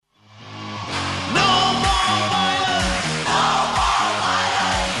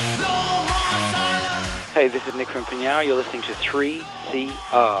Hey, this is Nick from Pinyao. You're listening to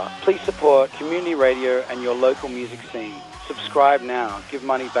 3CR. Please support community radio and your local music scene. Subscribe now. Give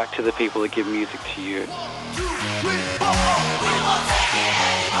money back to the people that give music to you.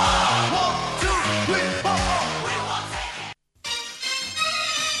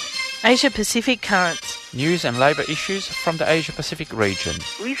 Asia Pacific Currents. News and labour issues from the Asia Pacific region.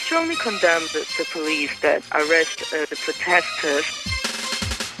 We strongly condemn the police that arrest the protesters.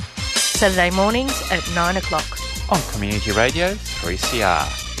 Saturday mornings at 9 o'clock. On Community Radio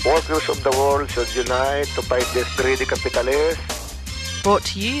 3CR. Workers of the world should unite to fight this greedy capitalists. Brought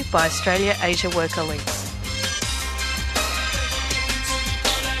to you by Australia Asia Worker Links.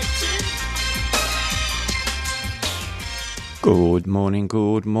 Good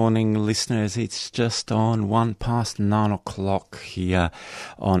morning, listeners. It's just on 9 o'clock here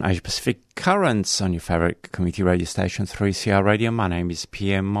on Asia Pacific Currents on your favourite community radio station, 3CR Radio. My name is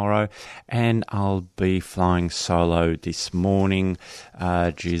PM Morrow and I'll be flying solo this morning.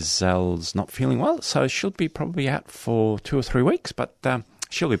 Giselle's not feeling well, so she'll be probably out for 2 or 3 weeks, but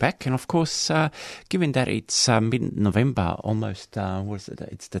she'll be back. And of course, given that it's mid-November, almost,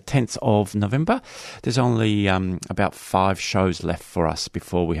 it's the 10th of November, there's only about 5 shows left for us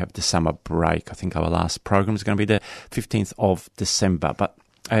before we have the summer break. I think our last program is going to be the 15th of December. But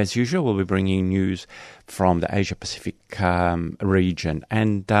as usual, we'll be bringing news from the Asia Pacific region.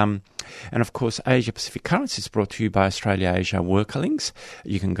 And of course, Asia Pacific Currents is brought to you by Australia Asia Worker Links.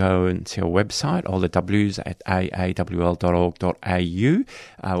 You can go and see our website, all the W's at aawl.org.au.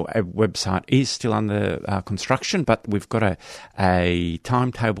 Our website is still under construction, but we've got a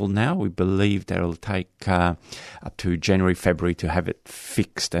timetable now. We believe that it'll take up to January, February to have it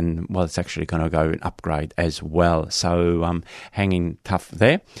fixed, and well, it's actually going to go and upgrade as well. So hanging tough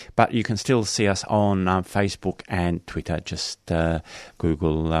there, but you can still see us on Facebook and Twitter. Just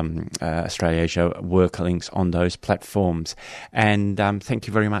Google Australia Asia Worker Links on those platforms. And thank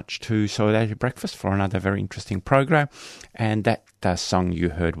you very much to Solidarity Breakfast for another very interesting program. And that song you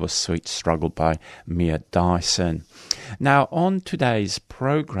heard was Sweet Struggle by Mia Dyson. Now, on today's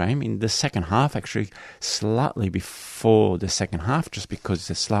program, in the second half, actually slightly before the second half, just because it's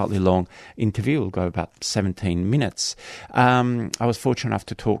a slightly long interview, it'll go about 17 minutes. I was fortunate enough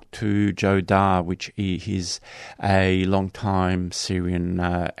to talk to Joe Dar, which is a long-time Syrian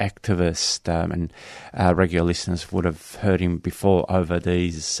activist, and regular listeners would have heard him before over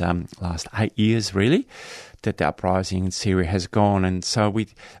these last 8 years, really, that the uprising in Syria has gone. And so we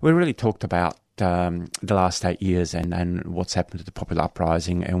really talked about the last 8 years and what's happened to the popular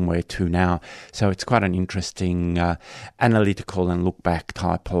uprising and where to now. So it's quite an interesting analytical and look back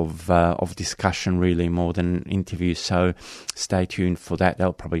type of discussion, really, more than an interview. So stay tuned for that.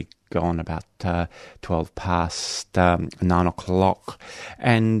 They'll probably go on about 12 past 9 o'clock.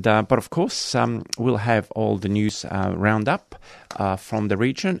 And but of course, we'll have all the news roundup from the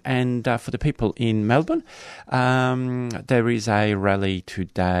region. And for the people in Melbourne, there is a rally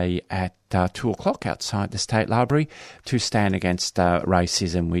today at 2 o'clock outside the State Library to stand against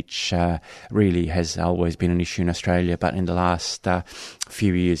racism, which really has always been an issue in Australia, but in the last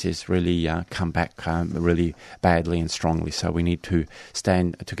few years has really come back really badly and strongly. So we need to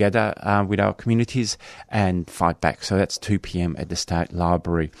stand together with our communities and fight back. So that's 2 p.m. at the State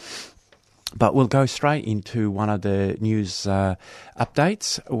Library. But we'll go straight into one of the news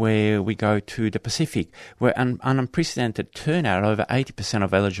updates, where we go to the Pacific, where an unprecedented turnout, over 80%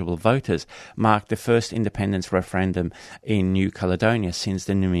 of eligible voters, marked the first independence referendum in New Caledonia since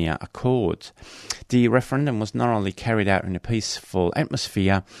the Noumea Accords. The referendum was not only carried out in a peaceful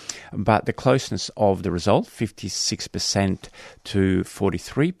atmosphere, but the closeness of the result, 56% to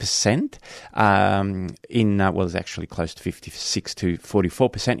 43%, it's actually close to 56 to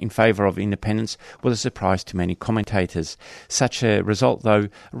 44% in favour of independence, was a surprise to many commentators. Such a result, though,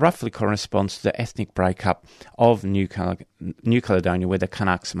 roughly corresponds to the ethnic breakup of New Caledonia, where the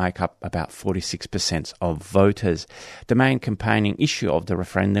Canucks make up about 46% of voters. The main campaigning issue of the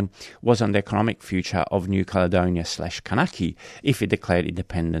referendum was on the economic future of New Caledonia / Kanaki if it declared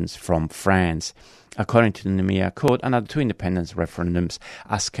independence from France. According to the Noumea Accord, another 2 independence referendums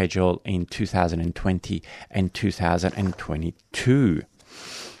are scheduled in 2020 and 2022.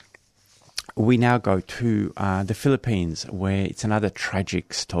 We now go to the Philippines, where it's another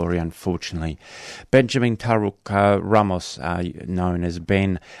tragic story, unfortunately. Benjamin Taruk Ramos, known as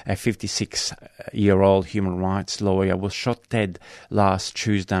Ben, a 56-year-old human rights lawyer, was shot dead last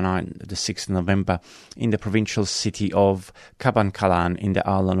Tuesday night, the 6th of November, in the provincial city of Cabancalan in the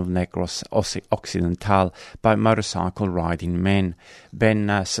island of Negros Occidental by motorcycle-riding men.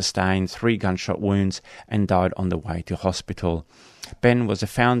 Ben sustained 3 gunshot wounds and died on the way to hospital. Ben was a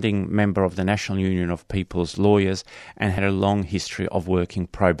founding member of the National Union of People's Lawyers and had a long history of working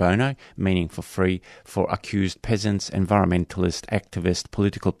pro bono, meaning for free, for accused peasants, environmentalist activists,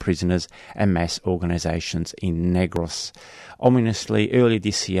 political prisoners and mass organisations in Negros. Ominously, early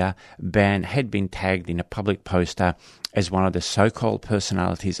this year, Ben had been tagged in a public poster as one of the so-called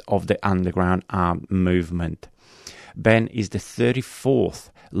personalities of the underground armed movement. Ben is the 34th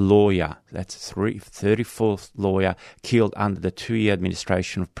lawyer, that's 34th lawyer killed under the 2-year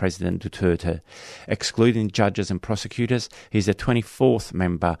administration of President Duterte. Excluding judges and prosecutors, he's the 24th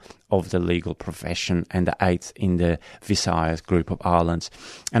member of the legal profession and the 8th in the Visayas group of islands.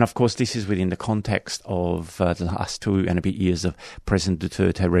 And of course, this is within the context of the last 2 and a bit years of President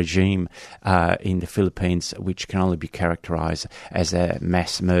Duterte regime in the Philippines, which can only be characterized as a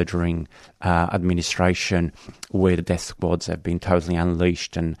mass murdering administration where the death squads have been totally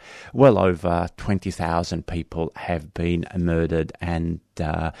unleashed and well over 20,000 people have been murdered. And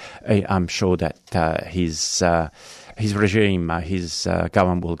I'm sure that his regime, his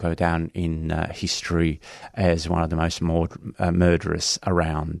government will go down in history as one of the most murderous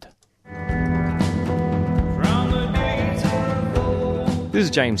around. This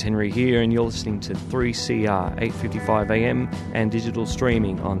is James Henry here, and you're listening to 3CR 8:55 AM and digital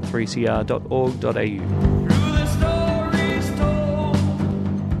streaming on 3cr.org.au.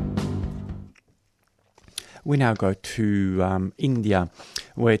 We now go to India,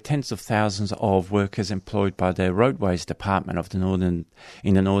 where tens of thousands of workers employed by the Roadways Department of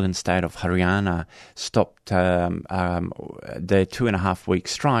in the northern state of Haryana stopped their 2.5-week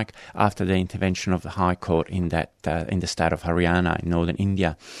strike after the intervention of the High Court in the state of Haryana in northern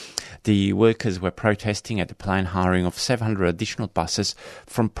India. The workers were protesting at the planned hiring of 700 additional buses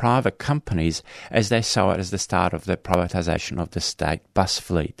from private companies as they saw it as the start of the privatisation of the state bus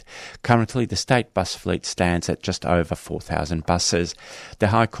fleet. Currently, the state bus fleet stands at just over 4,000 buses. The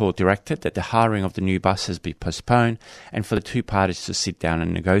High Court directed that the hiring of the new buses be postponed and for the two parties to sit down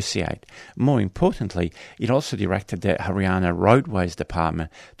and negotiate. More importantly, it also directed the Haryana Roadways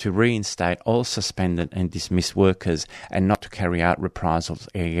Department to reinstate all suspended and dismissed workers and not to carry out reprisals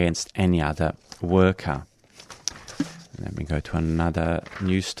against any other worker. Let me go to another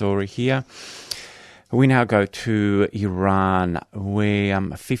news story here. We now go to Iran, where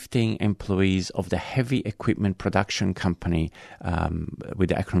 15 employees of the heavy equipment production company, with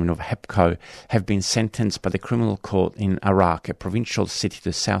the acronym of HEPCO, have been sentenced by the criminal court in Arak, a provincial city to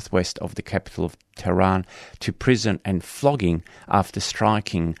the southwest of the capital of Tehran, to prison and flogging after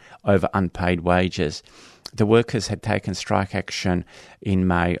striking over unpaid wages. The workers had taken strike action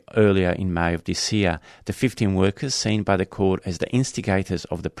earlier in May of this year. The 15 workers, seen by the court as the instigators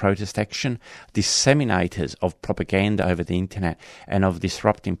of the protest action, disseminators of propaganda over the internet, and of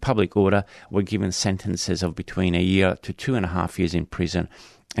disrupting public order, were given sentences of between a year to 2.5 years in prison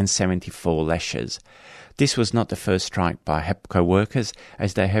and 74 lashes. This was not the first strike by HEPCO workers,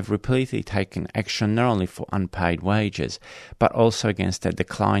 as they have repeatedly taken action not only for unpaid wages, but also against a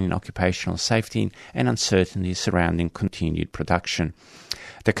decline in occupational safety and uncertainty surrounding continued production.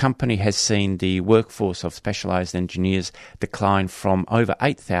 The company has seen the workforce of specialised engineers decline from over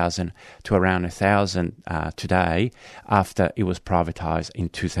 8,000 to around 1,000 today, after it was privatised in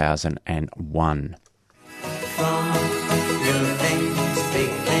 2001.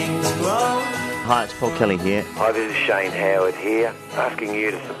 Hi, it's Paul Kelly here. Hi, this is Shane Howard here, asking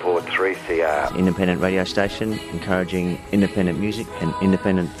you to support 3CR. Independent radio station, encouraging independent music and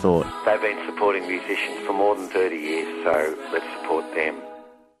independent thought. They've been supporting musicians for more than 30 years, so let's support them.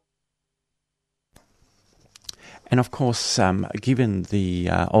 And of course, given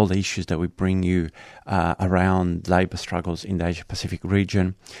all the issues that we bring you around labour struggles in the Asia-Pacific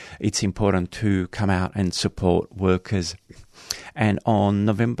region, it's important to come out and support workers. And on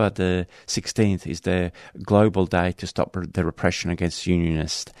November the 16th is the Global Day to Stop the Repression Against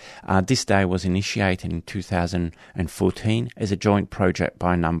Unionists. This day was initiated in 2014 as a joint project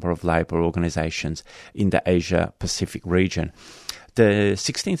by a number of labour organisations in the Asia-Pacific region. The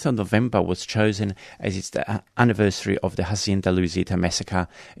 16th of November was chosen as it's the anniversary of the Hacienda Luzita massacre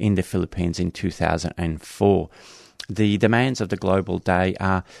in the Philippines in 2004. The demands of the Global Day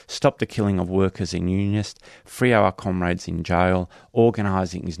are stop the killing of workers and unionists, free our comrades in jail,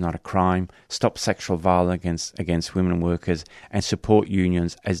 organising is not a crime, stop sexual violence against women workers, and support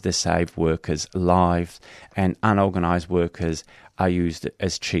unions as they save workers' lives, and unorganised workers are used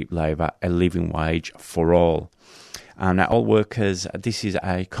as cheap labour, a living wage for all. Now, all workers, this is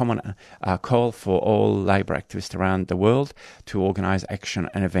a common call for all labour activists around the world to organise action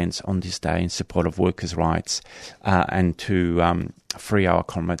and events on this day in support of workers' rights and to free our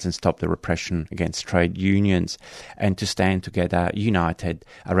comrades and stop the repression against trade unions, and to stand together united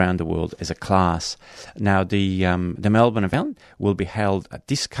around the world as a class. Now, the Melbourne event will be held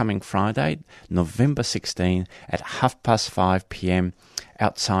this coming Friday, November 16, at 5:30 p.m.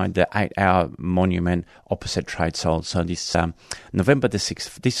 outside the 8-hour monument opposite Trade Soul. So this November the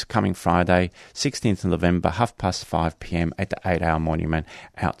 6th, this coming Friday, 16th of November, 5:30 p.m. at the 8-hour monument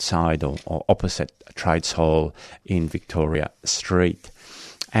outside or opposite Trades Hall in Victoria Street.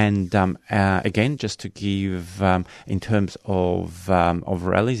 And again, just to give, in terms of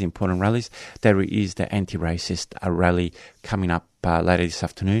rallies, important rallies, there is the anti-racist rally coming up later this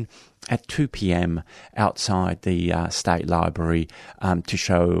afternoon at 2 p.m. outside the State Library to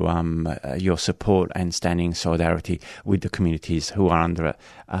show your support and standing solidarity with the communities who are under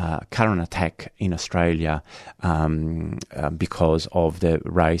current attack in Australia because of their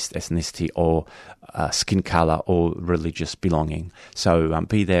race, ethnicity or skin colour or religious belonging. So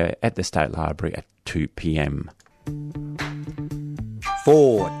be there at the State Library at 2 p.m.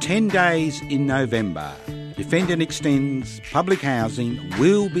 For 10 days in November, Defend and Extend's Public Housing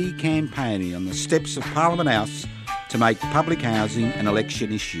will be campaigning on the steps of Parliament House to make public housing an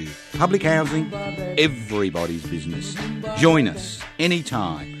election issue. Public housing, everybody's business. Join us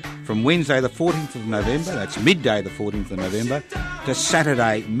anytime from Wednesday the 14th of November, that's midday the 14th of November, to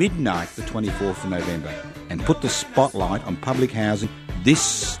Saturday midnight the 24th of November, and put the spotlight on public housing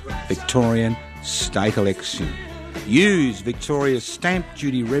this Victorian state election. Use Victoria's stamp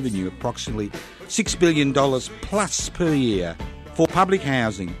duty revenue, approximately $6 billion plus per year, for public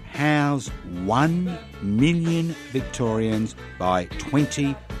housing. House 1 million Victorians by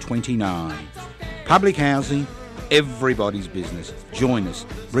 2029. Public housing, everybody's business. Join us.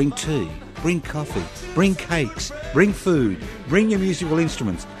 Bring tea, bring coffee, bring cakes, bring food, bring your musical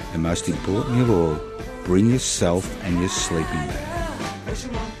instruments, and most importantly of all, bring yourself and your sleeping bag.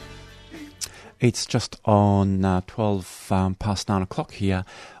 It's just on 12 past 9 o'clock here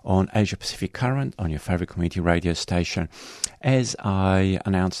on Asia Pacific Current on your favourite community radio station. As I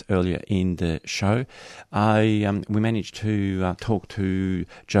announced earlier in the show, we managed to talk to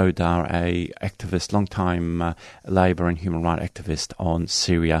Joe Dar, a activist, long-time labour and human rights activist on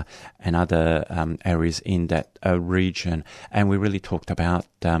Syria and other areas in that region, and we really talked about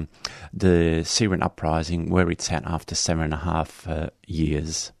the Syrian uprising, where it's at after 7.5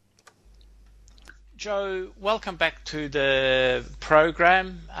 years. Joe, welcome back to the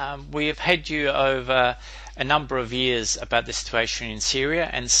program. We have had you over a number of years about the situation in Syria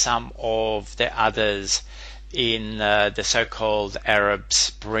and some of the others in the so-called Arab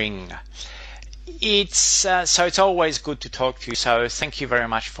Spring. It's always good to talk to you, so thank you very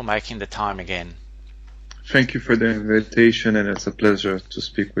much for making the time again. Thank you for the invitation, and it's a pleasure to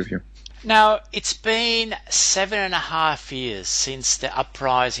speak with you. Now, it's been 7.5 years since the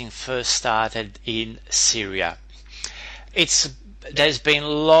uprising first started in Syria. There's been a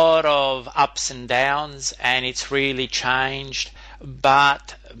lot of ups and downs, and it's really changed.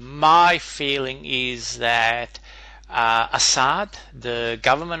 But my feeling is that Assad, the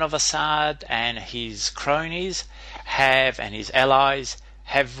government of Assad and his cronies and his allies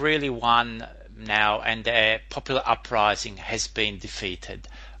have really won now, and the popular uprising has been defeated.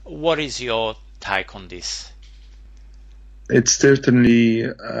 What is your take on this? It's certainly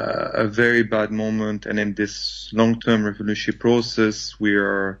a very bad moment, and in this long-term revolutionary process, we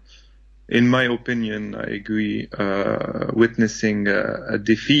are, in my opinion, I agree, witnessing a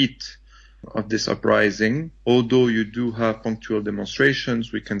defeat of this uprising. Although you do have punctual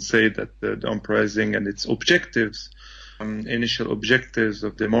demonstrations, we can say that the uprising and its objectives, initial objectives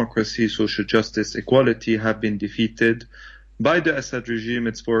of democracy, social justice, equality, have been defeated by the Assad regime,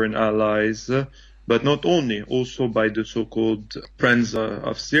 its foreign allies, but not only, also by the so-called friends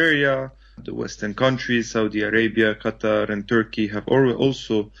of Syria, the Western countries, Saudi Arabia, Qatar, and Turkey have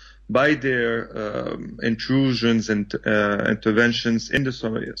also, by their intrusions and interventions in the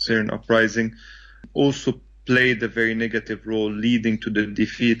Syrian uprising, also played a very negative role, leading to the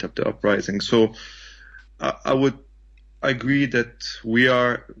defeat of the uprising. So I would agree that we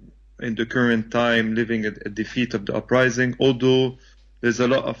are, in the current time, living a defeat of the uprising, although there's a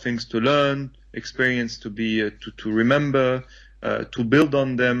lot of things to learn, experience to be to remember, to build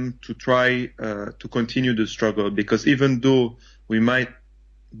on them, to try to continue the struggle. Because even though we might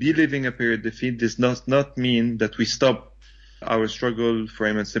be living a period of defeat, this does not mean that we stop our struggle for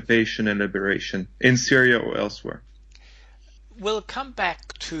emancipation and liberation in Syria or elsewhere. We'll come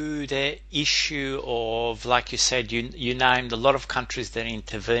back to the issue of, like you said, you named a lot of countries that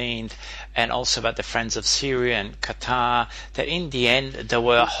intervened, and also about the Friends of Syria and Qatar, that in the end there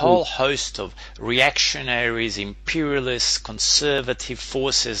were a whole host of reactionaries, imperialists, conservative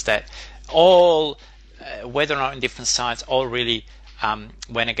forces that all, whether or not on different sides, all really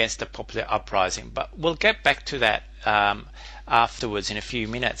went against the popular uprising. But we'll get back to that afterwards in a few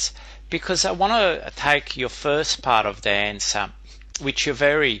minutes, because I want to take your first part of the answer, which you're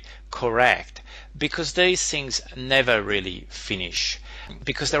very correct, because these things never really finish,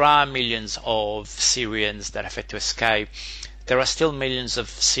 because there are millions of Syrians that have had to escape. There are still millions of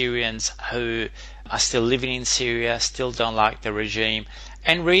Syrians who are still living in Syria, still don't like the regime,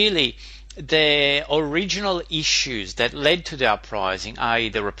 and really the original issues that led to the uprising, i.e.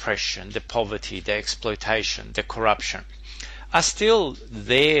 the repression, the poverty, the exploitation, the corruption, are still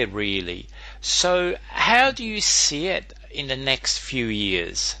there, really. So how do you see it in the next few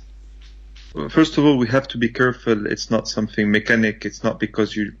years? Well, first of all, we have to be careful. It's not something mechanic. It's not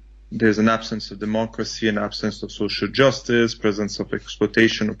because there's an absence of democracy, an absence of social justice, presence of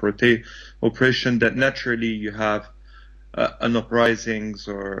exploitation, oppression, that naturally you have an uprisings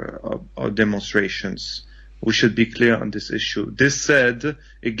or demonstrations. We should be clear on this issue. This said,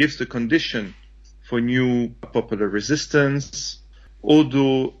 it gives the condition for new popular resistance,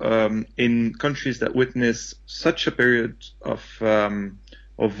 although in countries that witness such a period of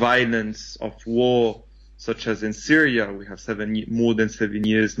violence, of war, such as in Syria, we have more than 7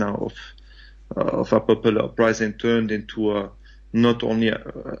 years now of a popular uprising turned into not only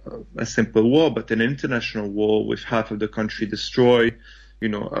a simple war, but an international war with half of the country destroyed,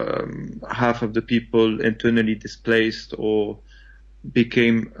 half of the people internally displaced or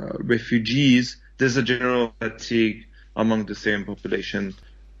became refugees. There's a general fatigue among the Syrian population.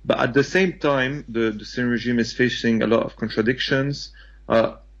 But at the same time, the Syrian regime is facing a lot of contradictions.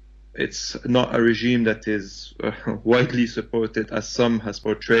 It's not a regime that is widely supported as some has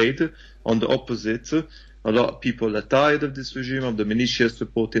portrayed. On the opposite, a lot of people are tired of this regime, of the militias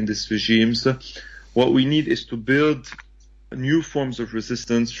supporting these regimes. What we need is to build new forms of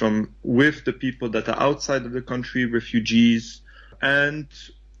resistance with the people that are outside of the country, refugees, and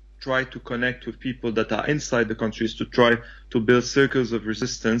try to connect with people that are inside the countries to try to build circles of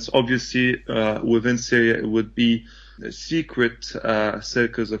resistance. Obviously, within Syria, it would be secret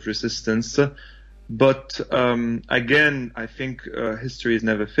circles of resistance. But again, I think history is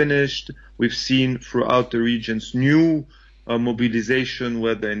never finished. We've seen throughout the regions new mobilization,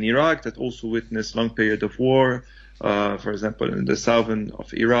 whether in Iraq, that also witnessed long period of war, for example, in the southern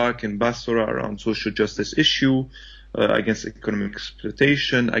of Iraq, in Basra, around social justice issue, against economic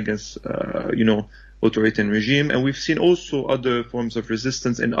exploitation, against, authoritarian regime. And we've seen also other forms of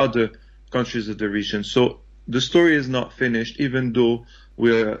resistance in other countries of the region. So the story is not finished, even though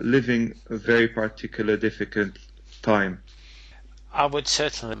we're living a very particular difficult time. I would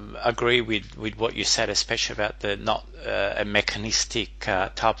certainly agree with what you said, especially about the not a mechanistic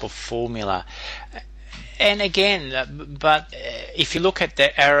type of formula. And again, but if you look at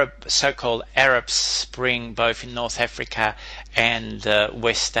the so-called Arab Spring, both in North Africa and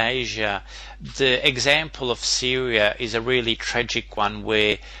West Asia, the example of Syria is a really tragic one,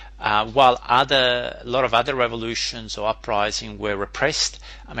 where while a lot of other revolutions or uprisings were repressed,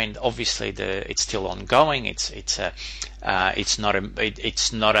 I mean, obviously it's still ongoing. It's not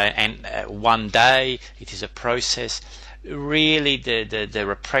a one day. It is a process. Really, the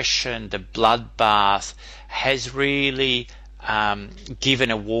repression, the bloodbath has really given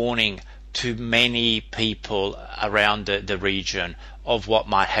a warning to many people around the region of what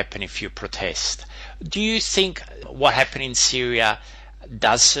might happen if you protest. Do you think what happened in Syria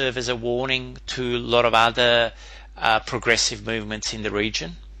does serve as a warning to a lot of other progressive movements in the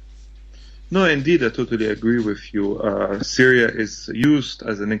region? No, indeed, I totally agree with you. Syria is used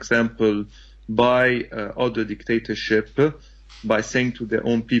as an example by other dictatorship, by saying to their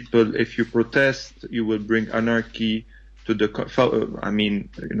own people, if you protest, you will bring anarchy to the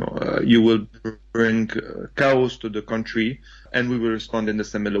you will bring chaos to the country, and we will respond in a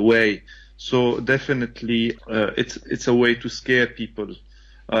similar way. So definitely it's a way to scare people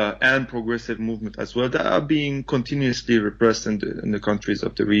and progressive movement as well that are being continuously repressed in the countries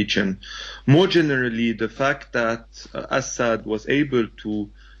of the region. More generally, the fact that Assad was able to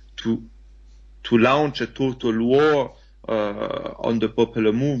launch a total war on the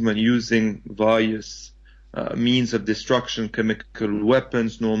popular movement using various means of destruction, chemical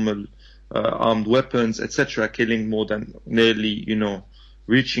weapons, normal armed weapons, etc., killing more than nearly,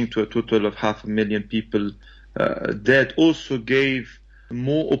 reaching to a total of 500,000 people dead, also gave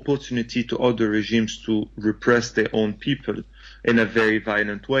more opportunity to other regimes to repress their own people. in a very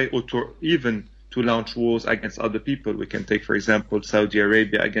violent way, or even to launch wars against other people. We can take, for example, Saudi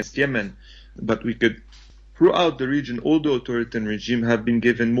Arabia against Yemen. But we could, throughout the region, all the authoritarian regimes have been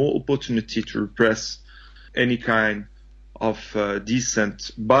given more opportunity to repress any kind of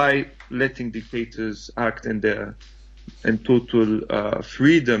dissent by letting dictators act in total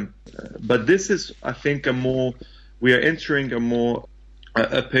freedom. But this is, I think, we are entering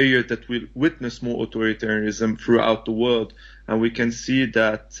a period that will witness more authoritarianism throughout the world. And we can see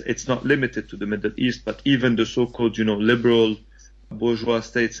that it's not limited to the Middle East, but even the so-called, liberal bourgeois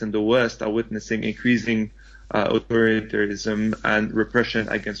states in the West are witnessing increasing authoritarianism and repression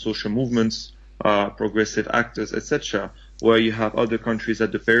against social movements, progressive actors, etc., where you have other countries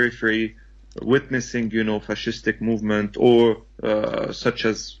at the periphery witnessing, fascistic movement, or such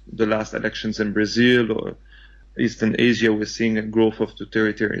as the last elections in Brazil or Eastern Asia, we're seeing a growth of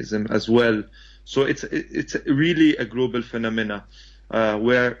totalitarianism as well. So it's really a global phenomena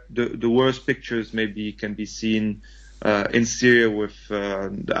where the worst pictures maybe can be seen in Syria with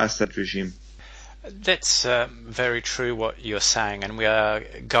the Assad regime. That's very true what you're saying, and we are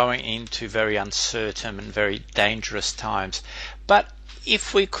going into very uncertain and very dangerous times. But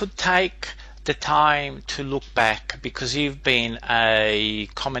if we could take the time to look back, because you've been a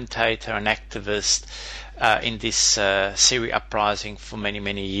commentator, an activist in this Syria uprising for many,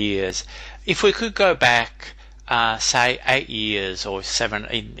 many years. If we could go back, say 8 years or 7,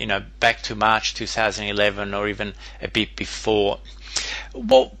 back to March 2011 or even a bit before,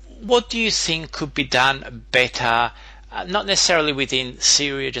 what do you think could be done better? Not necessarily within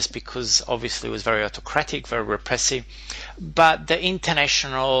Syria, just because obviously it was very autocratic, very repressive, but the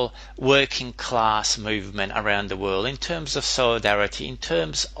international working class movement around the world in terms of solidarity, in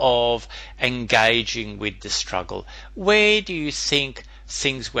terms of engaging with the struggle. Where do you think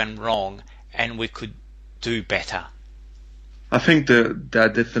things went wrong and we could do better? I think there are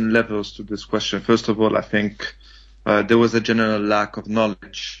different levels to this question. First of all, I think there was a general lack of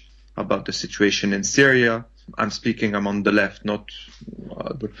knowledge about the situation in Syria. I'm speaking among the left, not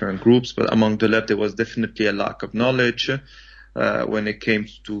different groups, but among the left there was definitely a lack of knowledge when it came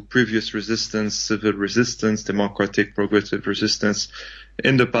to previous resistance, civil resistance, democratic progressive resistance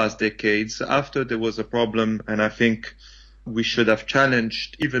in the past decades. After there was a problem, and I think we should have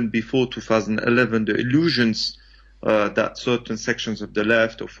challenged even before 2011 the illusions that certain sections of the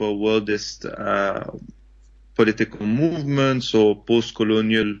left or for worldist political movements or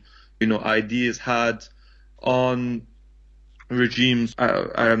post-colonial ideas had on regimes,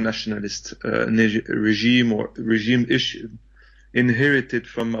 Arab nationalist regime or regime issue inherited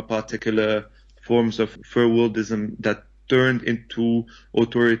from a particular forms of worldism that turned into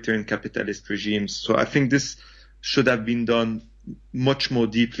authoritarian capitalist regimes. So I think this should have been done much more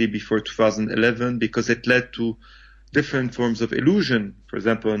deeply before 2011 because it led to different forms of illusion. For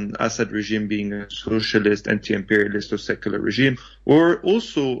example, an Assad regime being a socialist, anti-imperialist or secular regime, or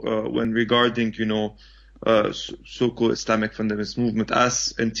also when regarding, so-called Islamic fundamentalist movement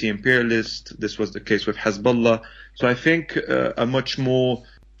as anti-imperialist. This was the case with Hezbollah. So I think a much more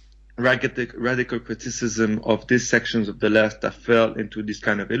radical criticism of these sections of the left that fell into these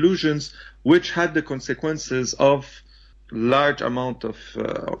kind of illusions, which had the consequences of large amount of,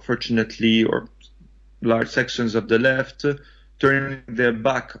 fortunately, or large sections of the left turning their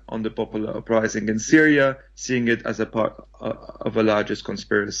back on the popular uprising in Syria, seeing it as a part of a largest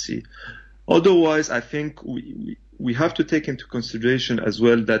conspiracy. Otherwise, I think we have to take into consideration as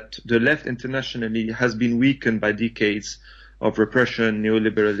well that the left internationally has been weakened by decades of repression,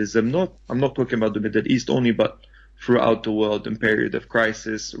 neoliberalism. I'm not talking about the Middle East only, but throughout the world in period of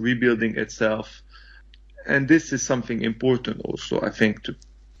crisis, rebuilding itself. And this is something important also, I think,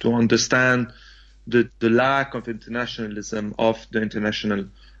 to understand the lack of internationalism of the international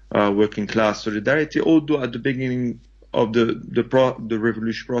working class solidarity. Although at the beginning of the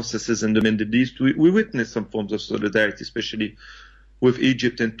revolution processes in the Middle East, we witnessed some forms of solidarity, especially with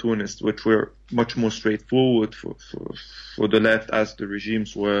Egypt and Tunis, which were much more straightforward for the left, as the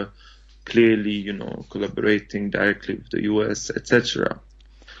regimes were clearly, collaborating directly with the US, etc.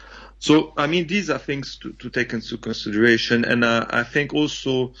 So, I mean, these are things to take into consideration, and I think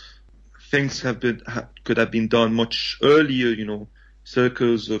also things could have been done much earlier,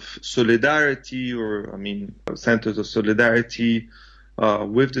 circles of solidarity or, centers of solidarity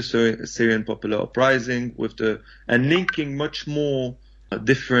with the Syrian popular uprising, and linking much more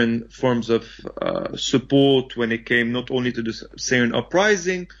different forms of support when it came not only to the Syrian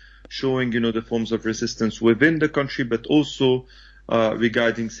uprising, showing, the forms of resistance within the country, but also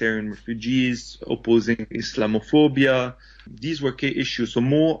regarding Syrian refugees, opposing Islamophobia. These were key issues. So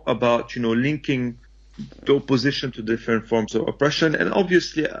more about, linking the opposition to different forms of oppression. And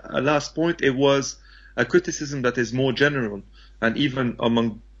obviously, a last point, it was a criticism that is more general, and even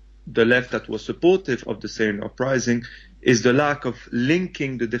among the left that was supportive of the Syrian uprising, is the lack of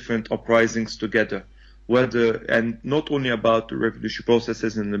linking the different uprisings together. And not only about the revolutionary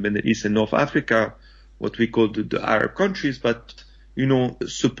processes in the Middle East and North Africa, what we call the Arab countries, but,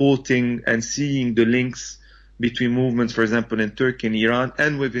 supporting and seeing the links between movements, for example, in Turkey and Iran,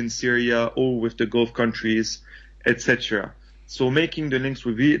 and within Syria or with the Gulf countries, etc. So making the links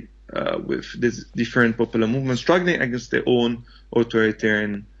with these different popular movements struggling against their own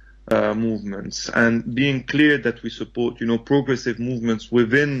authoritarian movements, and being clear that we support, progressive movements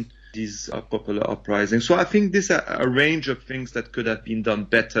within these popular uprisings. So I think there's a range of things that could have been done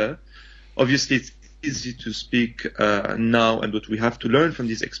better. Obviously, it's easy to speak now, and what we have to learn from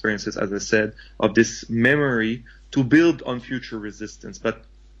these experiences, as I said, of this memory to build on future resistance. But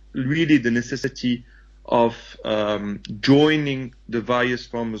really the necessity of joining the various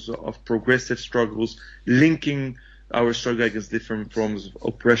forms of progressive struggles, linking our struggle against different forms of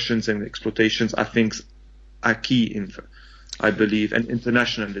oppressions and exploitations, I think are key, I believe, and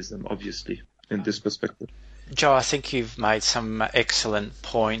internationalism, obviously, in this perspective. Joe, I think you've made some excellent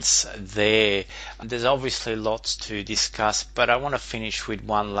points there. There's obviously lots to discuss, but I want to finish with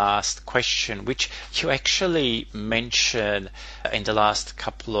one last question, which you actually mentioned in the last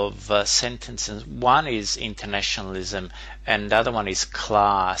couple of sentences. One is internationalism, and the other one is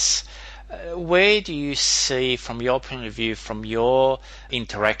class. Where do you see, from your point of view, from your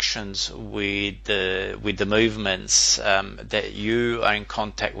interactions with the movements that you are in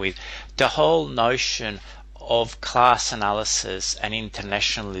contact with, the whole notion of class analysis and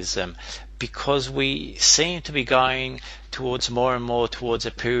internationalism? Because we seem to be going towards more and more towards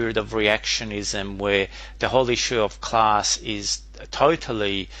a period of reactionism where the whole issue of class is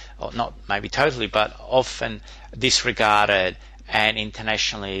totally, or not maybe totally, but often disregarded, and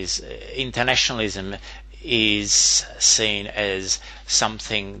internationalism is seen as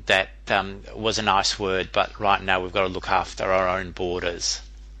something that was a nice word, but right now we've got to look after our own borders.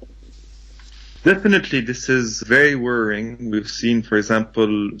 Definitely, this is very worrying. We've seen, for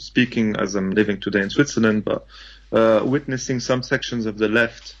example, speaking as I'm living today in Switzerland, but witnessing some sections of the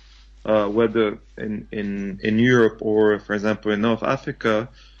left, whether in Europe or, for example, in North Africa,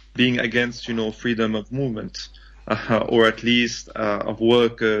 being against, freedom of movement. Or at least of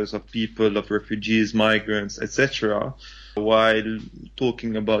workers, of people, of refugees, migrants, etc., while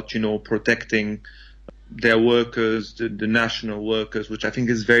talking about, protecting their workers, the national workers, which I think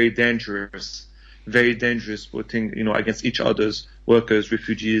is very dangerous, putting, against each other's workers,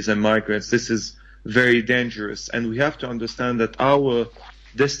 refugees and migrants. This is very dangerous. And we have to understand that our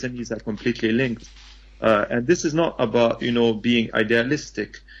destinies are completely linked. And this is not about, being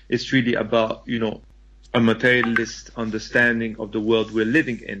idealistic. It's really about, a materialist understanding of the world we're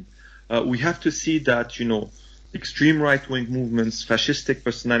living in. We have to see that, extreme right-wing movements, fascistic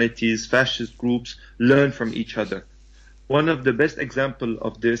personalities, fascist groups learn from each other. One of the best examples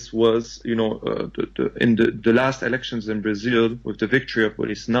of this was, in the last elections in Brazil, with the victory of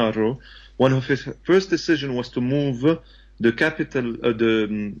Bolsonaro. One of his first decisions was to move the capital,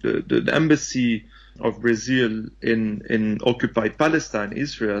 the embassy of Brazil in occupied Palestine,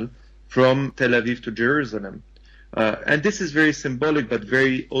 Israel, from Tel Aviv to Jerusalem. And this is very symbolic, but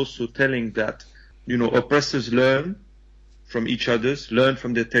very also telling that, oppressors learn from each other, learn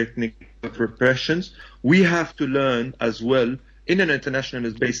from the technique of repressions. We have to learn as well, in an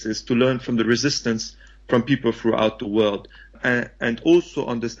internationalist basis, to learn from the resistance from people throughout the world. And also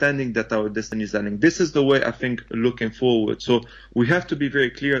understanding that our destiny is linked. This is the way I think looking forward. So we have to be very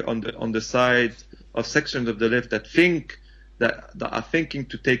clear on the side of sections of the left that are thinking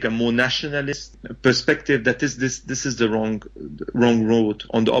to take a more nationalist perspective, that this is the wrong road.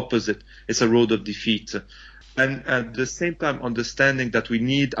 On the opposite, it's a road of defeat. And at the same time, understanding that we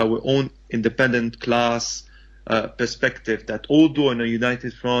need our own independent class perspective, that although in a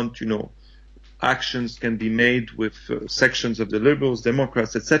united front, actions can be made with sections of the liberals,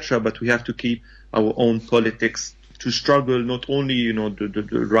 Democrats, etc., but we have to keep our own politics to struggle not only,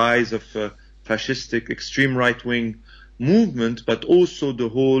 the rise of fascistic extreme right-wing movement, but also the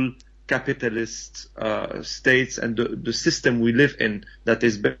whole capitalist states and the system we live in that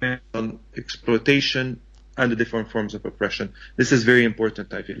is based on exploitation and the different forms of oppression. This is very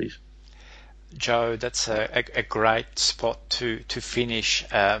important, I believe. Joe, that's a great spot to finish,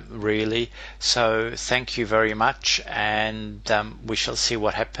 really. So thank you very much, and we shall see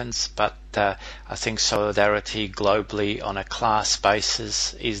what happens. But I think solidarity globally on a class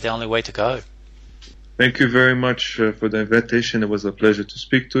basis is the only way to go. Thank you very much for the invitation. It was a pleasure to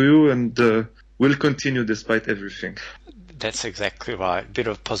speak to you, and will continue despite everything. That's exactly right. Bit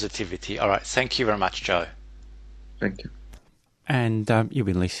of positivity. All right. Thank you very much, Joe. Thank you. And you've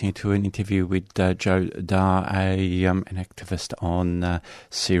been listening to an interview with Joe Dar, an activist on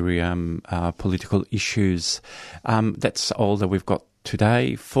Syrian political issues. That's all that we've got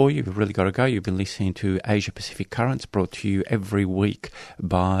today for you. We've really got to go. You've been listening to Asia Pacific Currents, brought to you every week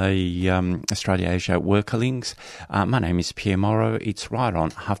by Australia Asia Worker Links. My name is Pierre Morrow. It's right on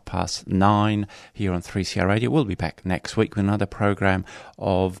 9:30 here on 3CR Radio. We'll be back next week with another program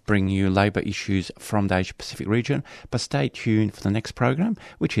of bringing you labour issues from the Asia Pacific region. But stay tuned for the next program,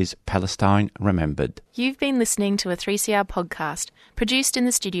 which is Palestine Remembered. You've been listening to a 3CR podcast produced in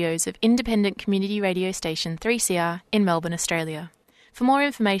the studios of independent community radio station 3CR in Melbourne, Australia. For more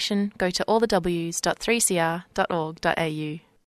information, go to allthews.3cr.org.au.